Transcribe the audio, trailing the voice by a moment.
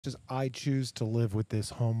as I choose to live with this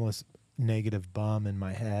homeless negative bum in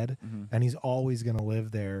my head, and he's always going to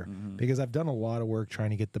live there because I've done a lot of work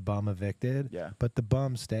trying to get the bum evicted. Yeah. But the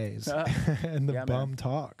bum stays and the bum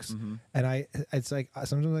talks. And it's like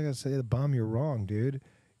sometimes I gotta say to the bum, you're wrong, dude.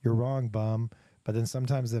 You're wrong, bum. But then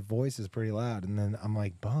sometimes the voice is pretty loud, and then I'm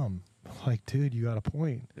like, bum, like, dude, you got a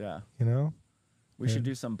point. Yeah. You know? We should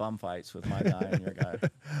do some bum fights with my guy and your guy.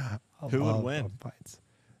 Who would win? Bum fights.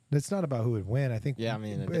 It's not about who would win. I think Yeah, I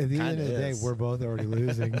mean, at the end of the day, we're both already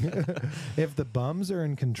losing. If the bums are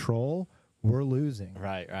in control, we're losing.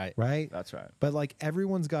 Right. Right? That's right. But like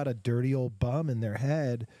everyone's got a dirty old bum in their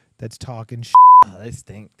head that's talking Oh, they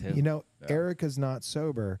stink too. You know, Erica's not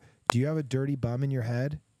sober. Do you have a dirty bum in your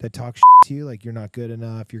head that talks to you like you're not good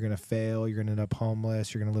enough, you're going to fail, you're going to end up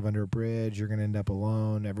homeless, you're going to live under a bridge, you're going to end up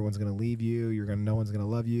alone, everyone's going to leave you, no one's going to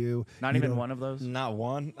love you. Not even one of those? Not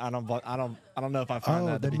one. I don't know if I find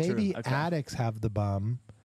that to then be maybe true. addicts have the bum